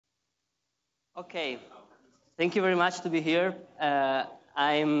Okay, thank you very much to be here.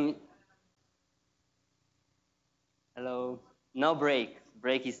 Hello, no break.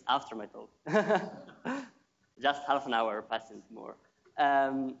 Break is after my talk. Just half an hour, passing more.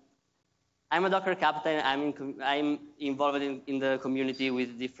 I'm a Docker captain. I'm involved in the community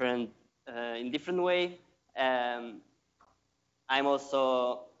with in different way. I'm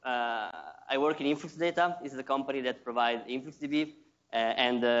also I work in Influx Data. It's the company that provides InfluxDB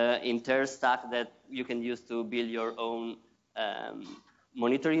and the entire stack that you can use to build your own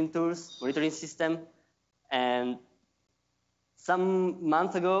monitoring system. And some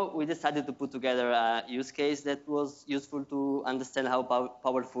months ago, we decided to put together a use case that was useful to understand how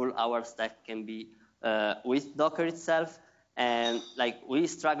powerful our stack can be with Docker itself. And we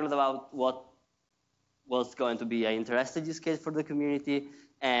struggled about what was going to be an interesting use case for the community,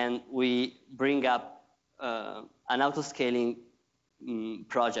 and we bring up an autoscaling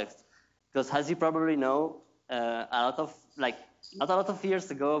project. Because as you probably know, not a lot of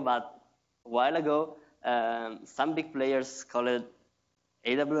years ago, but a while ago, some big players call it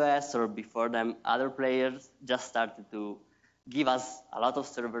AWS, or before them, other players just started to give us a lot of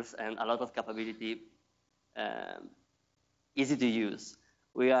servers and a lot of capability, easy to use.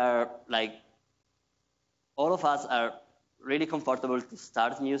 We are all of us are really comfortable to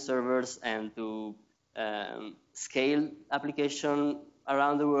start new servers and to scale application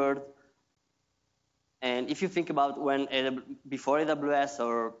around the world. And if you think about before AWS,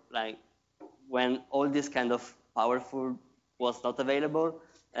 or when all this kind of powerful was not available,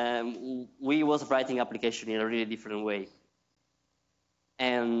 we was writing application in a really different way.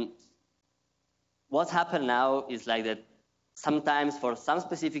 And what happened now is that sometimes for some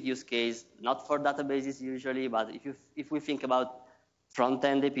specific use case, not for databases usually, but if we think about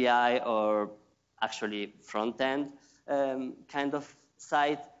front-end API or actually front-end kind of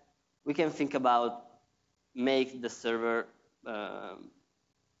site, we can think about make the server,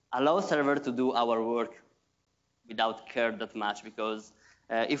 allow server to do our work without care that much, because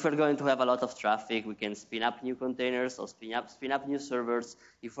if we're going to have a lot of traffic, we can spin up new containers or spin up new servers.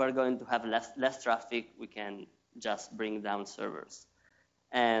 If we're going to have less traffic, we can just bring down servers.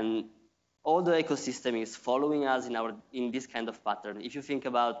 And all the ecosystem is following us in this kind of pattern. If you think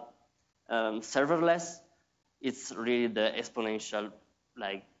about serverless, it's really the exponential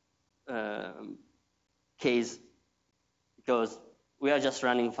case, because we are just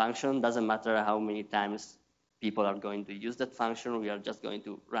running function. Doesn't matter how many times people are going to use that function. We are just going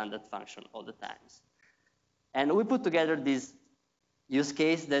to run that function all the times. And we put together this use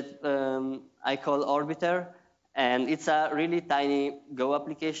case that I call Orbiter. And it's a really tiny Go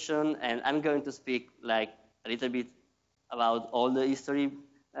application. And I'm going to speak a little bit about all the history.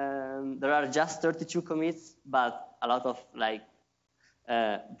 There are just 32 commits, but a lot of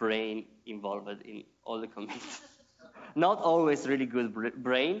brain involved in all the commits. Not always really good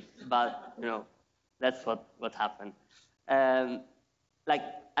brain, but that's what happened.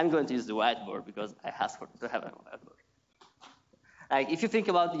 I'm going to use the whiteboard because I asked to have a whiteboard. If you think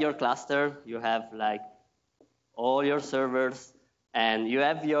about your cluster, you have all your servers, and you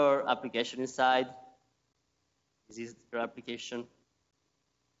have your application inside. This is your application.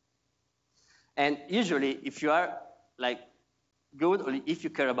 And usually, if you are good, or if you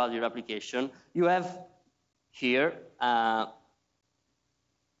care about your application, you have here a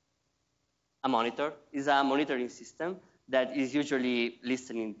monitor. It's a monitoring system that is usually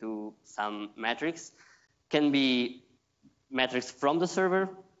listening to some metrics. Can be metrics from the server,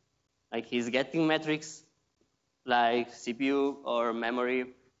 he's getting metrics like CPU or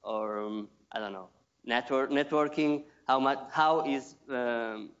memory or I don't know, networking. How is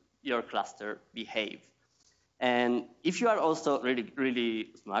your cluster behave? And if you are also really, really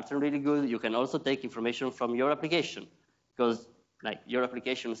smart and really good, you can also take information from your application, because your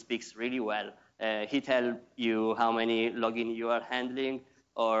application speaks really well. He tells you how many login you are handling,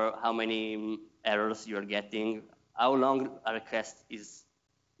 or how many errors you are getting, how long a request is.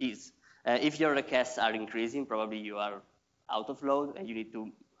 If your requests are increasing, probably you are out of load and you need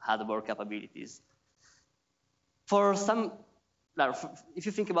to add more capabilities. If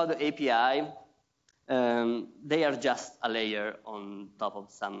you think about the API, they are just a layer on top of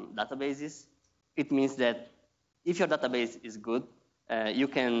some databases. It means that if your database is good, you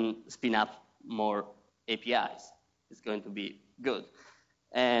can spin up more APIs. It's going to be good.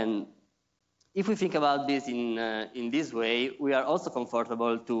 And if we think about this in this way, we are also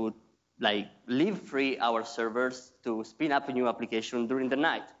comfortable to leave free our servers to spin up a new application during the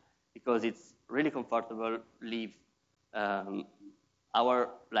night, because it's really comfortable leave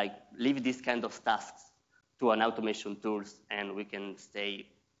leave this kind of tasks to an automation tools, and we can stay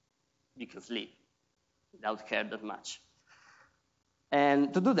you can sleep without care that much.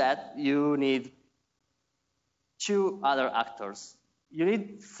 And to do that, you need two other actors. You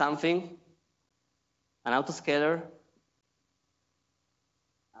need something, an autoscaler,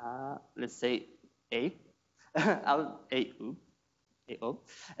 let's say A, an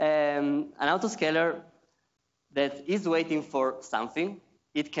autoscaler that is waiting for something.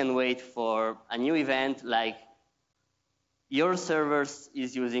 It can wait for a new event, like your servers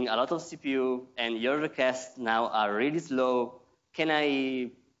is using a lot of CPU and your requests now are really slow.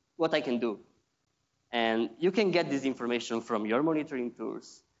 What I can do? And you can get this information from your monitoring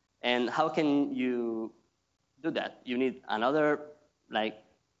tools. And how can you do that? You need another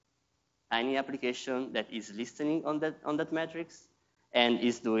tiny application that is listening on that metrics and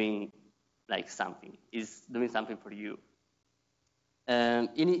is doing something for you.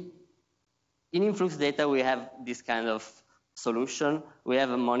 In Influx data, we have this kind of solution. We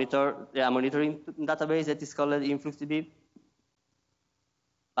have a monitoring database that is called InfluxDB.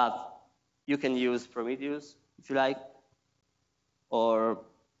 But you can use Prometheus if you like, or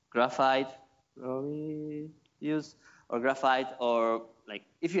Graphite, or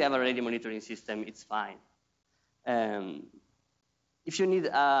if you have already a monitoring system, it's fine. If you need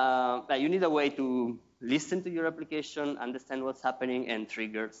a way to listen to your application, understand what's happening, and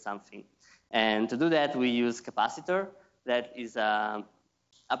trigger something. And to do that, we use Capacitor. That is an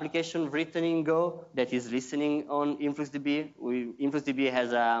application written in Go that is listening on InfluxDB. InfluxDB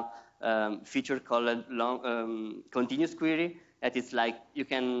has a feature called continuous query. That is you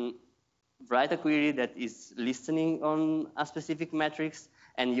can write a query that is listening on a specific metrics,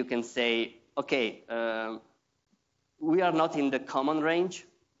 and you can say, okay, we are not in the common range.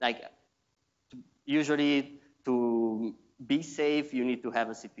 Usually to be safe, you need to have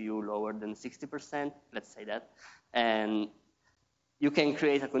a CPU lower than 60%, let's say that. And you can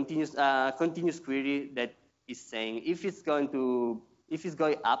create a continuous query that is saying if it's going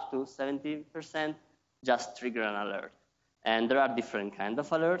up to 70%, just trigger an alert. And there are different kinds of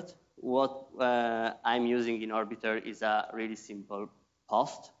alerts. What I'm using in Orbiter is a really simple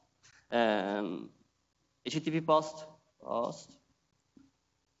post, HTTP post,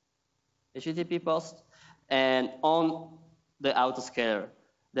 and on the autoscaler.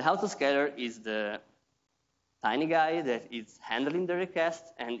 The autoscaler is the tiny guy that is handling the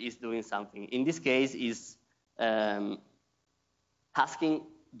request and is doing something. In this case, is asking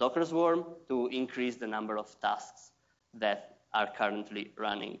Docker Swarm to increase the number of tasks that are currently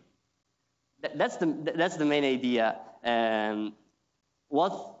running. That's the main idea.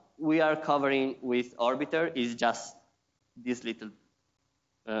 What we are covering with Orbiter is just this little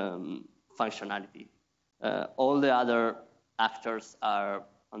functionality. All the other actors are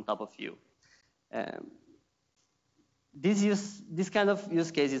on top of you. This kind of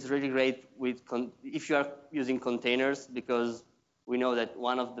use case is really great if you are using containers, because we know that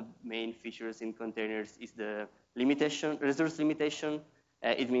one of the main features in containers is the resource limitation.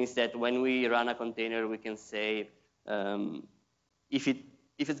 It means that when we run a container, we can say if it's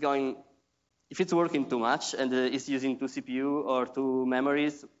working too much and it's using 2 CPU or 2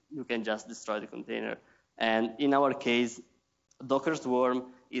 memories, you can just destroy the container. And in our case, Docker Swarm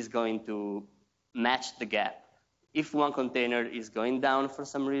is going to match the gap. If one container is going down for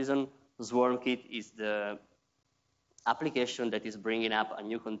some reason, SwarmKit is the application that is bringing up a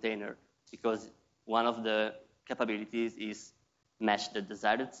new container, because one of the capabilities is match the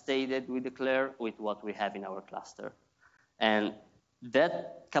desired state that we declare with what we have in our cluster. And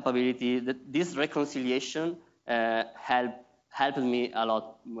that capability, this reconciliation helped me a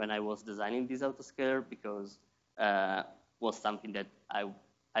lot when I was designing this autoscaler, because was something that I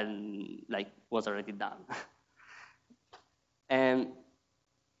was already done. And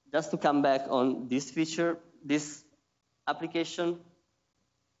just to come back on this feature, this application,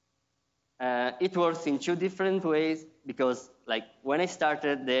 it works in 2 different ways, because when I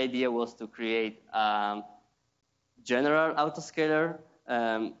started, the idea was to create a general autoscaler.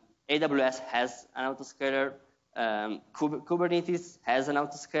 AWS has an autoscaler. Kubernetes has an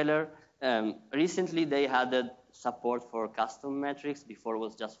autoscaler. Recently, they added support for custom metrics. Before, it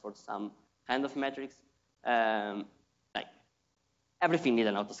was just for some kind of metrics. Everything needs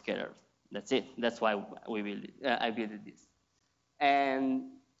an autoscaler. That's it. That's why I built this. And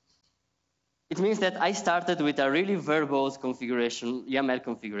it means that I started with a really verbose configuration, YAML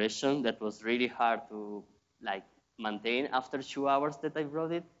configuration, that was really hard to maintain after 2 hours that I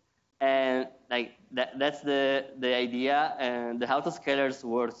wrote it. And that's the idea. And the autoscalers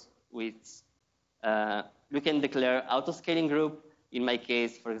works with, you can declare autoscaling group. In my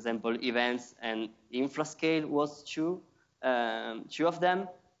case, for example, events and infrascale was 2 of them.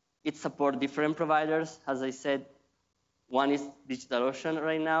 It supports different providers. As I said, one is DigitalOcean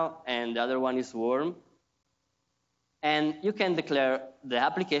right now, and the other one is Swarm. And you can declare the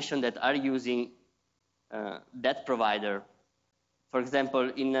application that are using that provider. For example,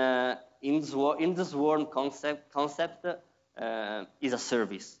 in the Swarm concept is a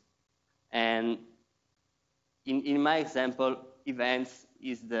service. And in my example, events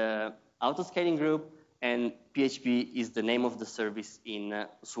is the autoscaling group, and PHP is the name of the service in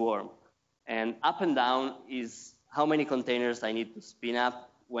Swarm. And up and down is how many containers I need to spin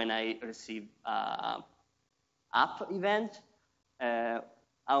up when I receive up event,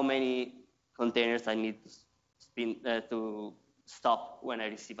 how many containers I need to to stop when I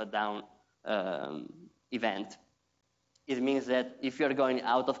receive a down event. It means that if you're going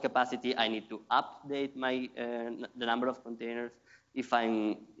out of capacity, I need to update my the number of containers. If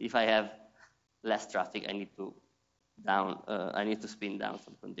I have less traffic, I need to spin down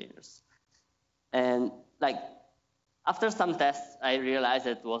some containers. And like after some tests, I realized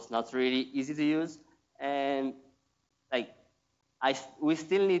that it was not really easy to use, and like we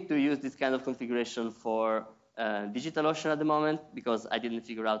still need to use this kind of configuration for DigitalOcean at the moment, because I didn't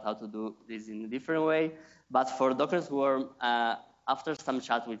figure out how to do this in a different way. But for Docker Swarm, after some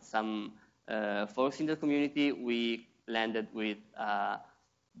chat with some folks in the community, we landed with a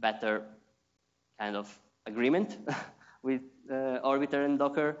better kind of agreement with Orbiter and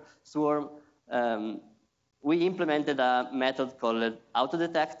Docker Swarm. We implemented a method called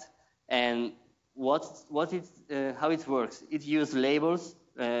AutoDetect, and how it works. It uses labels.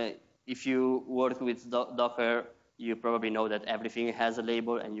 If you work with Docker, you probably know that everything has a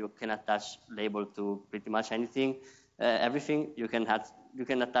label, and you can attach label to pretty much anything. Everything you can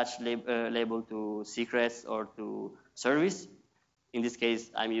attach label to secrets or to service. In this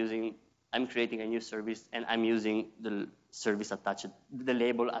case, I'm creating a new service, and I'm using the service attached, the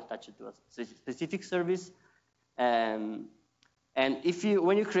label attached to a specific service. And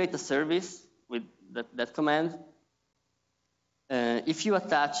when you create a service with that command, if you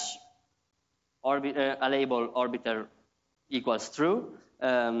attach a label Orbiter equals true,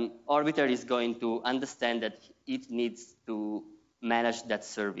 Orbiter is going to understand that it needs to manage that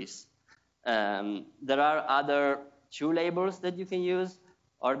service. There are other two labels that you can use,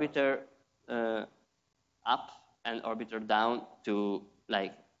 Orbiter up and Orbiter down, to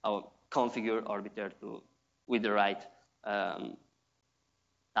configure Orbiter with the right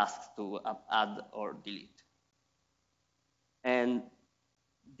tasks to add or delete. And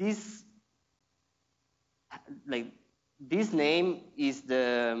this name is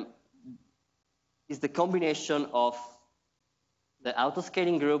the combination of the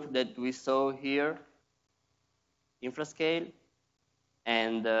autoscaling group that we saw here, infrascale,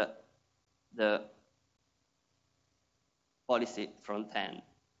 and the policy front end.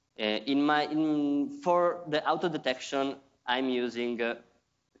 For the auto detection, I'm using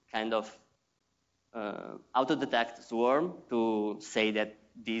kind of auto-detect Swarm to say that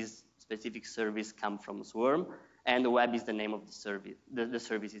this specific service comes from Swarm, and the web is the name of the service, the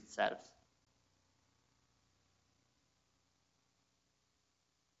service itself.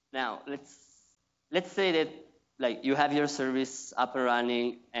 Now, let's say that you have your service up and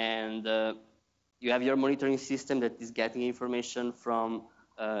running, and you have your monitoring system that is getting information from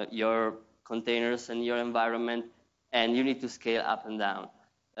your containers and your environment, and you need to scale up and down.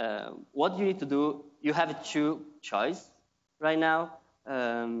 What you need to do, you have two choices right now.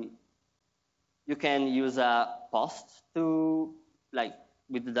 You can use a post to,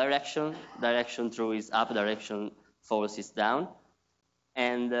 with the direction true is up, direction false is down.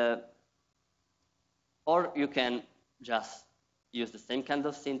 And, or you can just use the same kind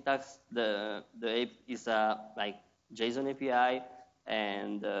of syntax. The is a JSON API,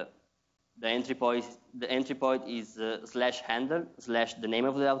 and the entry point is /handle / the name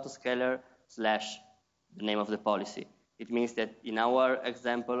of the autoscaler / the name of the policy. It means that in our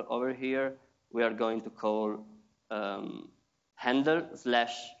example over here, we are going to call handle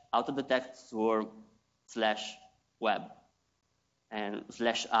 / autodetect swarm / web, and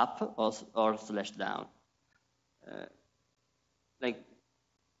 /up or /down.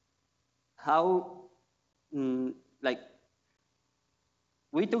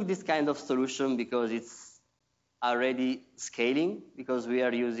 We took this kind of solution because it's already scaling, because we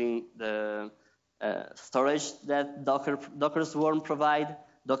are using the storage that Docker Swarm provide.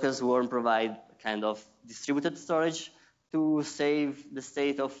 Docker Swarm provide kind of distributed storage to save the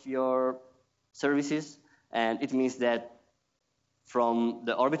state of your services, and it means that from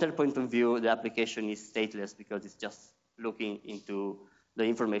the Orbiter point of view, the application is stateless because it's just looking into the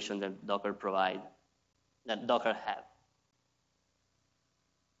information that Docker provide, that Docker have.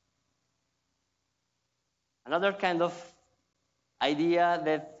 Another kind of idea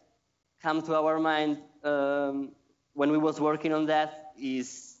that come to our mind when we was working on that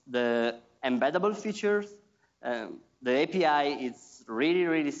is the embeddable features. The API is really,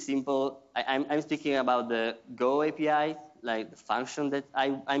 really simple. I'm speaking about the Go API, like the function that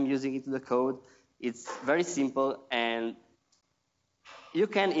I'm using into the code. It's very simple, and you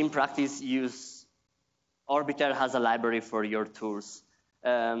can, in practice, use Orbiter as a library for your tools.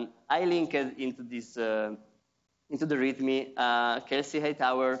 I linked into this into the README. Kelsey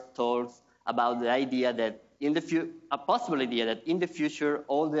Hightower talks about the idea that a possible idea that in the future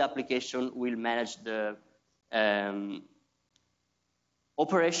all the application will manage the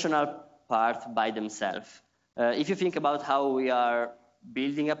operational part by themselves. If you think about how we are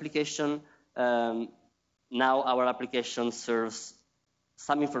building application, now our application serves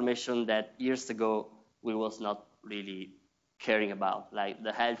some information that years ago we was not really caring about. Like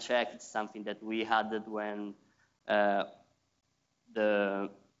the health check, it's something that we added when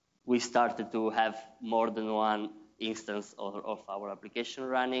we started to have more than one instance of our application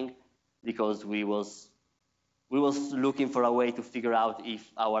running, because we was looking for a way to figure out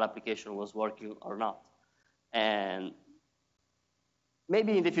if our application was working or not. And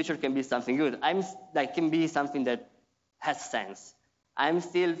maybe in the future can be something good. Can be something that has sense. I'm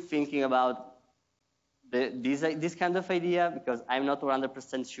still thinking about this kind of idea, because I'm not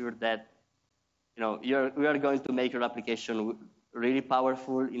 100% sure that we are going to make your application really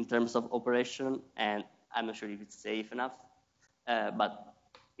powerful in terms of operation, and I'm not sure if it's safe enough. But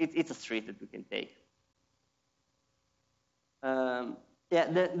it's a street that we can take. The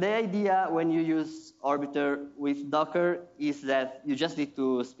idea when you use Orbiter with Docker is that you just need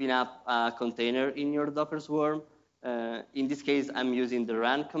to spin up a container in your Docker swarm. In this case, I'm using the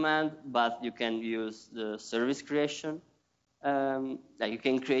run command, but you can use the service creation. You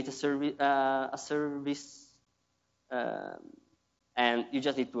can create a service, and you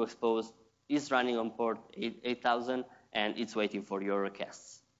just need to expose it's running on port 8000, and it's waiting for your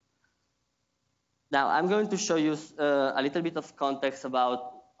requests. Now, I'm going to show you a little bit of context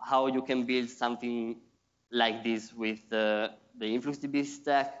about how you can build something like this with the InfluxDB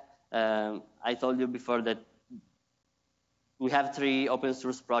stack. I told you before that we have 3 open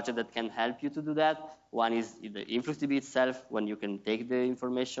source projects that can help you to do that. One is the InfluxDB itself, when you can take the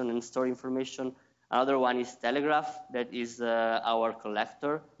information and store information. Another one is Telegraph, that is our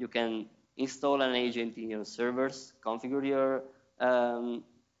collector. You can install an agent in your servers, configure your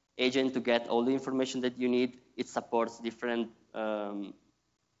agent to get all the information that you need. It supports different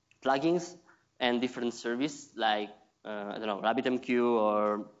plugins and different services like RabbitMQ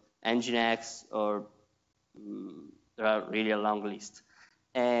or Nginx, or there are really a long list.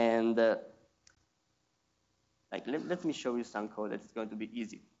 And let me show you some code that's going to be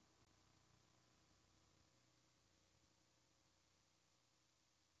easy.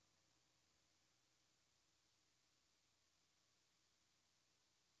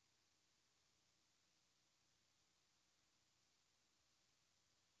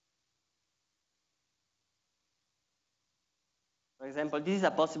 For example, this is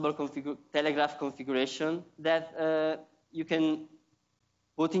a possible Telegraph configuration that you can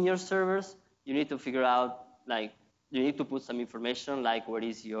put in your servers. You need to figure out, you need to put some information, like where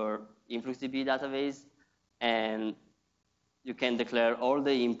is your InfluxDB database, and you can declare all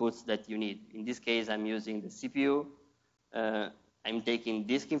the inputs that you need. In this case, I'm using the CPU. I'm taking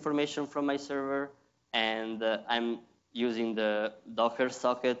disk information from my server, and I'm using the Docker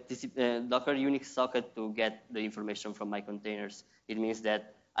socket, Docker Unix socket to get the information from my containers. It means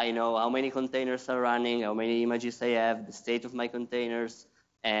that I know how many containers are running, how many images I have, the state of my containers,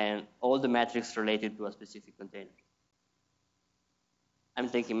 and all the metrics related to a specific container. I'm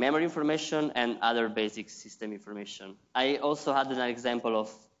taking memory information and other basic system information. I also had an example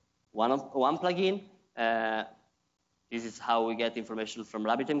of one plugin. This is how we get information from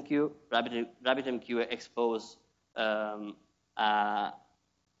RabbitMQ. RabbitMQ expose a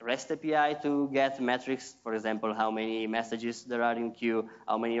REST API to get metrics, for example, how many messages there are in queue,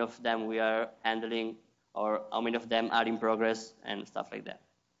 how many of them we are handling, or how many of them are in progress, and stuff like that.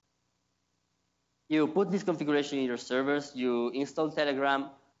 You put this configuration in your servers, you install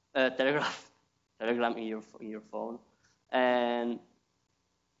Telegram in your phone, and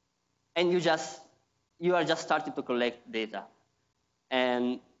you are just starting to collect data.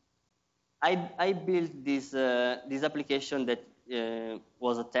 And I built this application that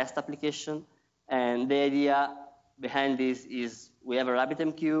was a test application, and the idea behind this is we have a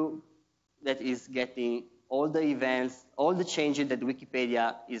RabbitMQ that is getting all the events, all the changes that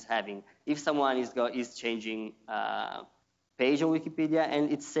Wikipedia is having. If someone is changing page on Wikipedia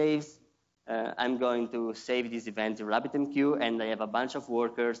and it saves, I'm going to save this event in RabbitMQ, and I have a bunch of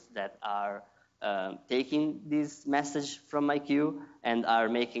workers that are taking this message from my queue and are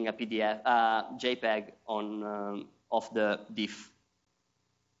making a PDF, JPEG of the diff.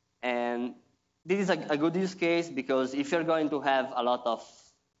 And this is a good use case because if you're going to have a lot of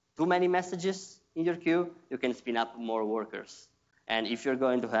too many messages in your queue, you can spin up more workers. And if you're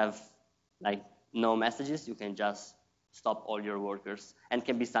going to have like no messages, you can just stop all your workers, and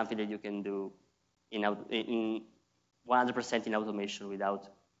can be something that you can do in 100% in automation without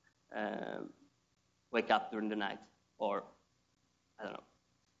wake up during the night, or I don't know.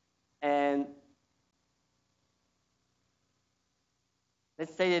 And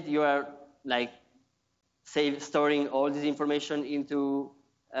let's say that you are like storing all this information into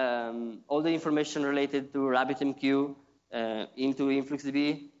all the information related to RabbitMQ into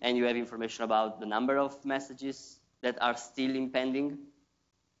InfluxDB, and you have information about the number of messages that are still impending.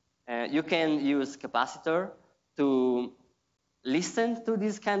 You can use Capacitor to listen to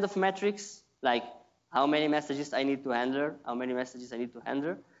these kind of metrics, like how many messages I need to handle, how many messages I need to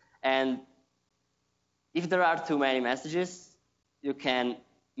handle. And if there are too many messages, you can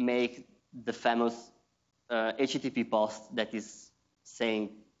make the famous HTTP post that is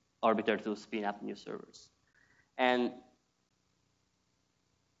saying Orbiter to spin up new servers. And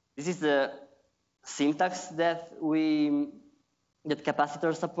this is the syntax that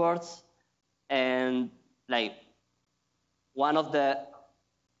Capacitor supports. And like one of the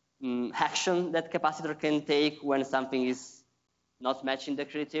action that Capacitor can take when something is not matching the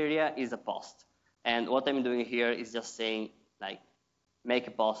criteria is a post. And what I'm doing here is just saying, like, make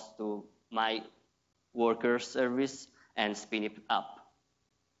a post to my worker service and spin it up.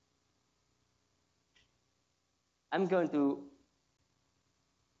 I'm going to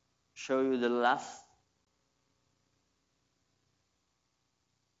show you the last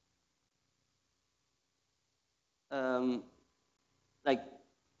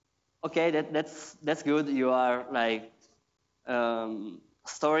okay, that's good. You are like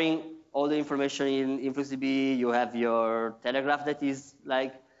storing all the information in InfluxDB. You have your telegraph that is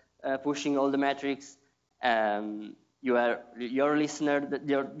like pushing all the metrics. You are your listener.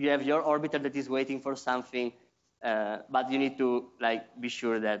 You have your orbiter that is waiting for something, but you need to like be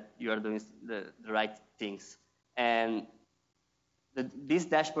sure that you are doing the right things. And this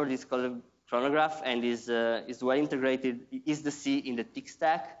dashboard is called chronograph and is well integrated. Is the C in the tick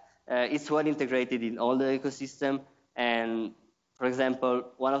stack. It's well integrated in all the ecosystem. And for example,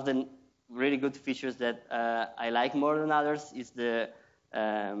 one of the really good features that I like more than others is the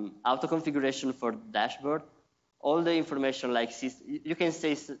auto configuration for dashboard. All the information, like you can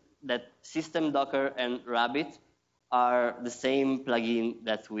say that system, Docker, and Rabbit are the same plugin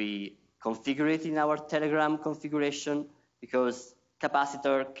that we configure it in our Telegram configuration, because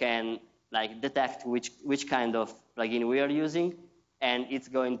Capacitor can like detect which kind of plugin we are using, and it's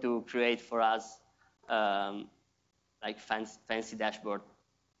going to create for us like fancy dashboard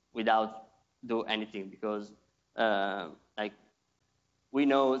without do anything, because like we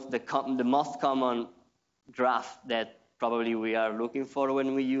know the most common graph that probably we are looking for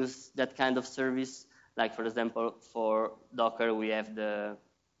when we use that kind of service. Like for example, for Docker, we have the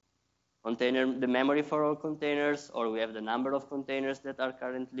container, the memory for all containers, or we have the number of containers that are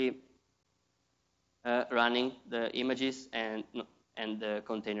currently running the images, and the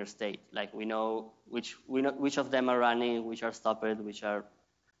container state. Like we know which of them are running, which are stopped, which are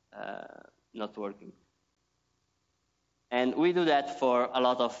not working. And we do that for a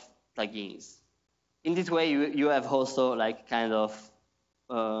lot of plugins. In this way, you have also like kind of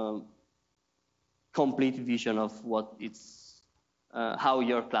complete vision of what it's how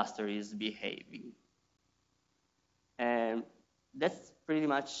your cluster is behaving. And that's pretty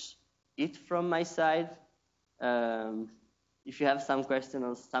much it from my side. If you have some question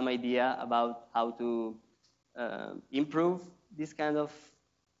or some idea about how to improve this kind of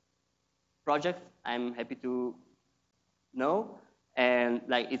project, I'm happy to know. And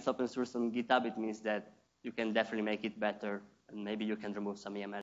like it's open source on GitHub, it means that you can definitely make it better, and maybe you can remove some YAML